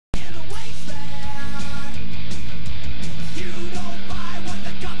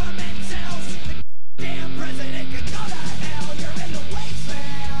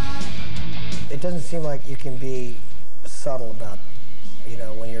seem like you can be subtle about, you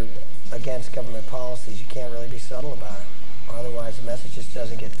know, when you're against government policies, you can't really be subtle about it. Otherwise, the message just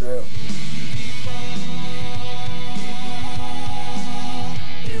doesn't get through.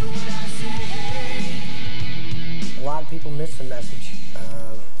 A lot of people miss the message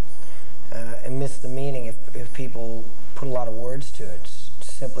and miss the meaning if people put a lot of words to it. It's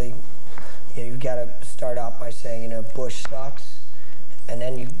simply, you know, you've got to start out by saying, you know, Bush sucks, and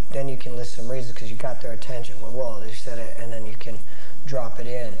then you can list some reasons because you got their attention. Well, whoa, they said it, and then you can drop it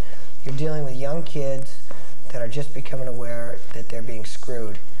in. You're dealing with young kids that are just becoming aware that they're being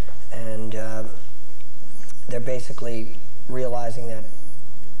screwed, and they're basically realizing that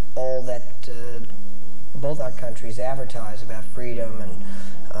all that both our countries advertise about freedom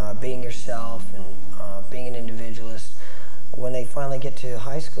and being yourself and being an individualist, when they finally get to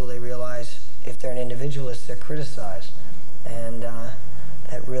high school, they realize if they're an individualist, they're criticized, and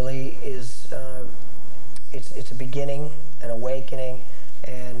that really is it's a beginning, an awakening,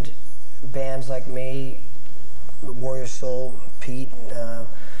 and bands like me, Warrior Soul, Pete,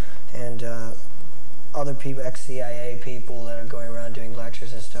 and other people, ex-CIA people that are going around doing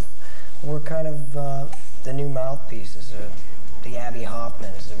lectures and stuff, we're kind of the new mouthpieces, the Abby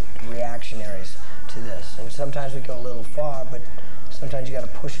Hoffmans, the reactionaries to this. And sometimes we go a little far, but sometimes you got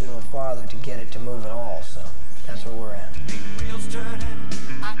to push a little farther to get it to move at all. So that's where we're at. Big wheels turning,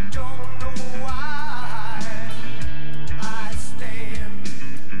 I don't know why. I stand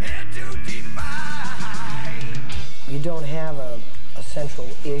here to defy. You don't have a central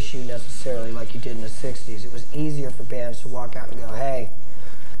issue necessarily like you did in the 60s. It was easier for bands to walk out and go, hey,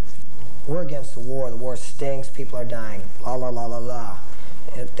 we're against the war stinks, people are dying, la la la la la.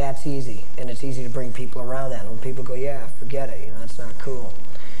 And that's easy, and it's easy to bring people around that. And when people go, yeah, forget it, you know, that's not cool.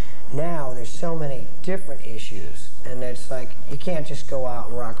 Now there's so many different issues, and it's like, you can't just go out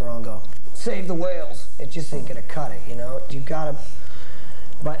and rock around and go, save the whales. It just ain't gonna cut it, you know? You gotta,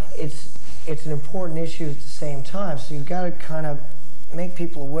 but it's an important issue at the same time, so you've gotta kind of make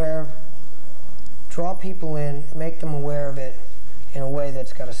people aware, draw people in, make them aware of it in a way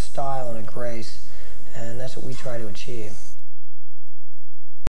that's got a style and a grace, and that's what we try to achieve.